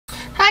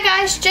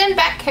guys, Jen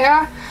back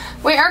here.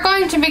 We are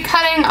going to be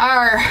cutting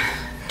our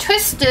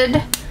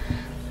twisted,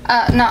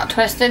 not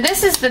twisted,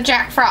 this is the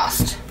Jack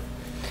Frost,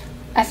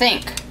 I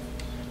think.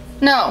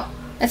 No,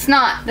 it's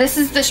not. This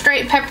is the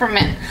straight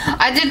peppermint.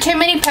 I did too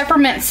many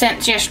peppermint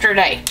scents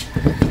yesterday,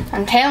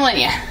 I'm telling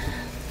you.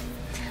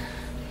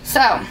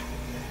 So,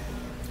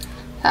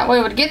 that we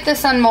would get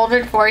this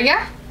unmolded for you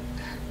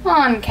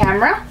on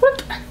camera.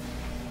 Whoop.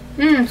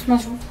 It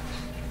smells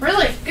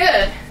really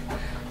good.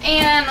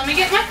 And let me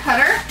get my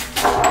cutter.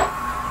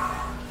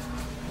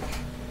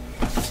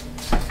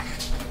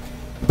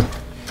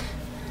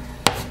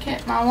 Let's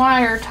get my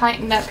wire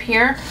tightened up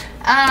here.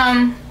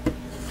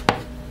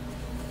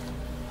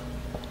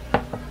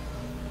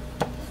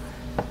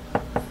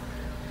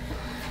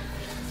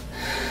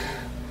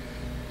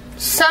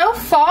 So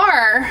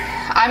far,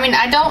 I mean,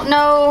 I don't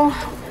know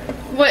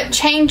what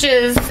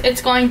changes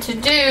it's going to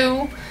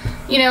do,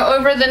 you know,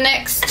 over the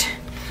next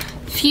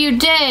few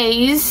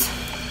days,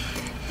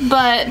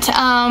 but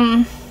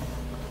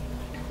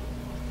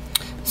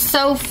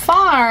so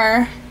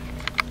far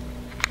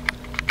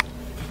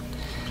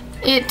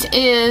it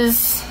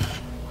is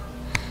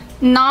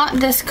not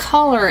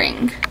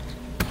discoloring.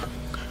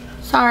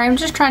 Sorry, I'm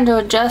just trying to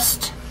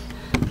adjust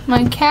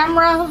my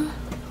camera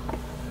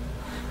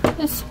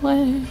this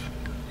way.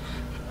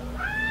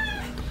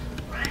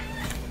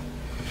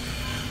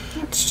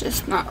 It's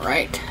just not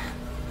right.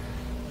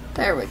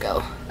 There we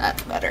go.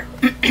 That's better.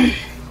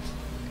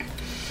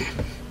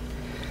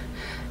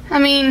 I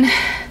mean,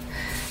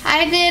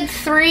 I did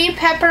 3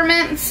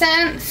 peppermint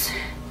scents,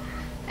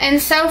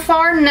 and so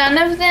far none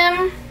of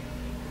them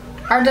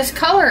are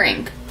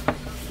discoloring.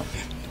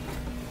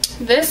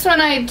 This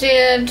one I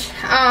did,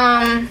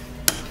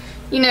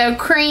 you know,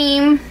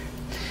 cream,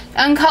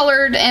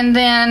 uncolored, and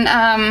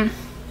then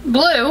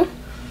blue.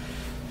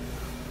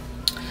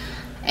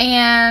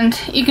 And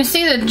you can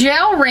see the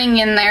gel ring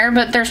in there,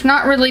 but there's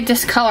not really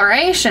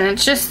discoloration.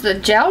 It's just the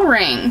gel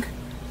ring.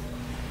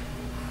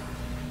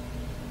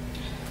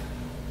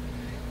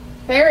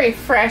 Very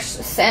fresh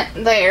scent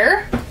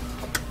there.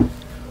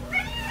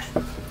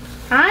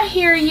 I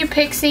hear you,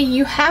 Pixie.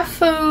 You have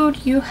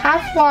food. You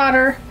have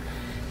water.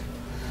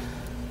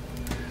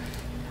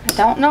 I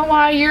don't know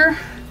why you're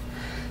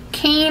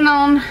keen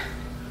on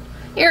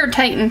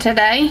irritating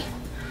today.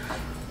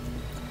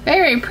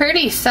 Very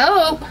pretty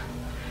soap.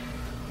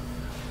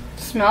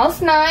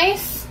 Smells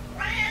nice.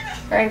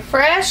 Very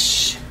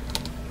fresh.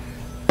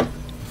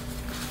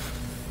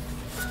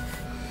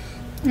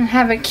 I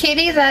have a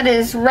kitty that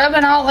is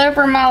rubbing all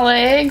over my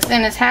legs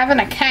and is having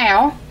a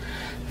cow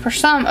for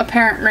some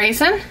apparent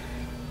reason.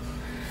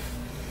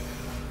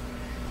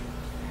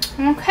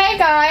 Okay,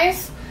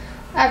 guys.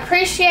 I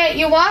appreciate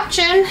you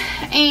watching,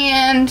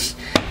 and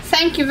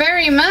thank you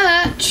very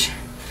much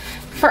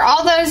for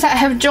all those that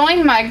have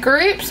joined my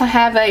groups. I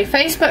have a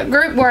Facebook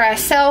group where I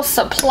sell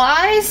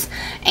supplies,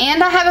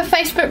 and I have a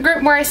Facebook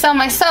group where I sell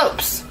my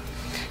soaps.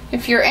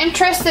 If you're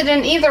interested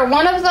in either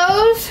one of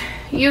those,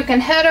 you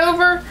can head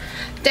over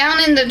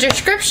down in the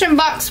description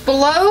box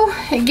below.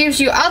 It gives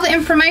you all the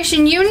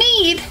information you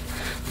need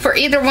for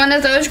either one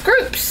of those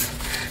groups.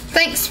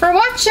 Thanks for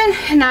watching,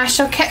 and I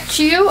shall catch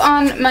you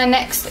on my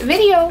next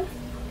video.